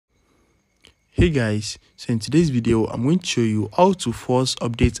Hey guys, so in today's video I'm going to show you how to force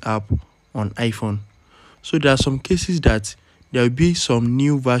update app on iPhone. So there are some cases that there will be some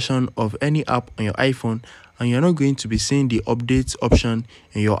new version of any app on your iPhone and you're not going to be seeing the update option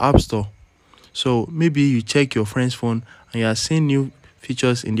in your app store. So maybe you check your friend's phone and you are seeing new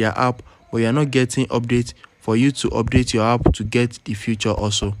features in their app, but you're not getting update for you to update your app to get the feature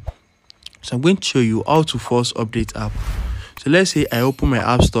also. So I'm going to show you how to force update app. So let's say I open my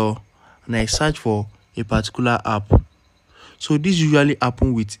app store and I search for a particular app. So this usually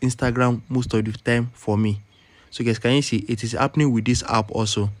happens with Instagram most of the time for me. So guys, can you see it is happening with this app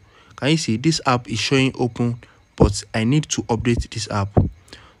also? Can you see this app is showing open, but I need to update this app.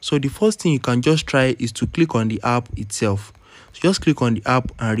 So the first thing you can just try is to click on the app itself. So just click on the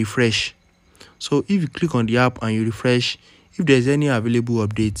app and refresh. So if you click on the app and you refresh, if there's any available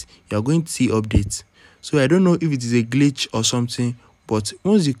update, you're going to see updates. So I don't know if it is a glitch or something, but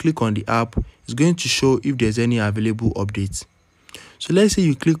once you click on the app, it's going to show if there's any available updates. So let's say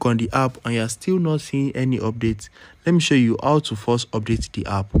you click on the app and you're still not seeing any updates. Let me show you how to force update the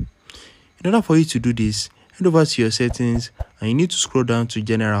app. In order for you to do this, head over to your settings and you need to scroll down to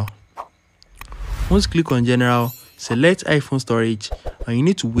general. Once you click on general, select iPhone storage and you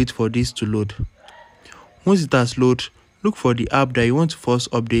need to wait for this to load. Once it has loaded, look for the app that you want to force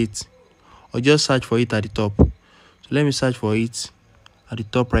update or just search for it at the top. So let me search for it at the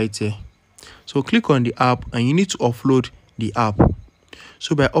top right here. So click on the app and you need to offload the app.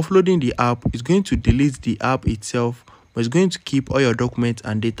 So by offloading the app, it's going to delete the app itself, but it's going to keep all your documents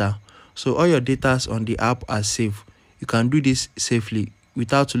and data. So all your data on the app are safe. You can do this safely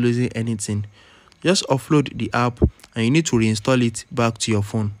without losing anything. Just offload the app and you need to reinstall it back to your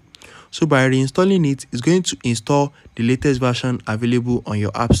phone. So by reinstalling it, it's going to install the latest version available on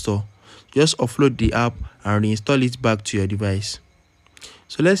your app store. Just offload the app and reinstall it back to your device.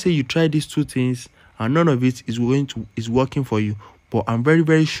 So let's say you try these two things and none of it is working for you, but I'm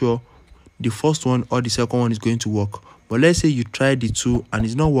very sure the first one or the second one is going to work. But let's say you try the two and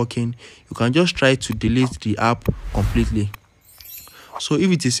it's not working, you can just try to delete the app completely. So if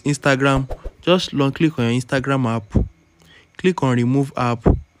it is Instagram, just long click on your Instagram app, click on remove app,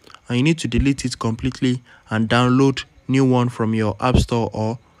 and you need to delete it completely and download new one from your app store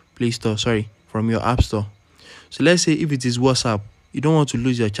or Play Store, from your app store. So let's say if it is WhatsApp, you don't want to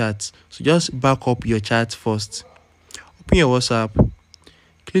lose your chats, so just back up your chat first. Open your WhatsApp,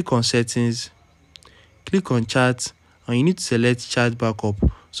 click on settings, click on chat, and you need to select chat backup.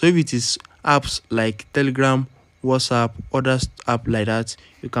 So if it is apps like Telegram, WhatsApp, other app like that,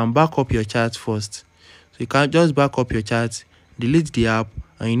 you can back up your chat first. So you can just back up your chat, delete the app,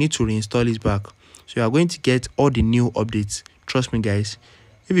 and you need to reinstall it back. So you are going to get all the new updates. Trust me guys.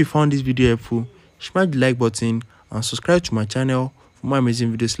 If you found this video helpful, smash the like button and subscribe to my channel for more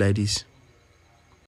amazing videos like this.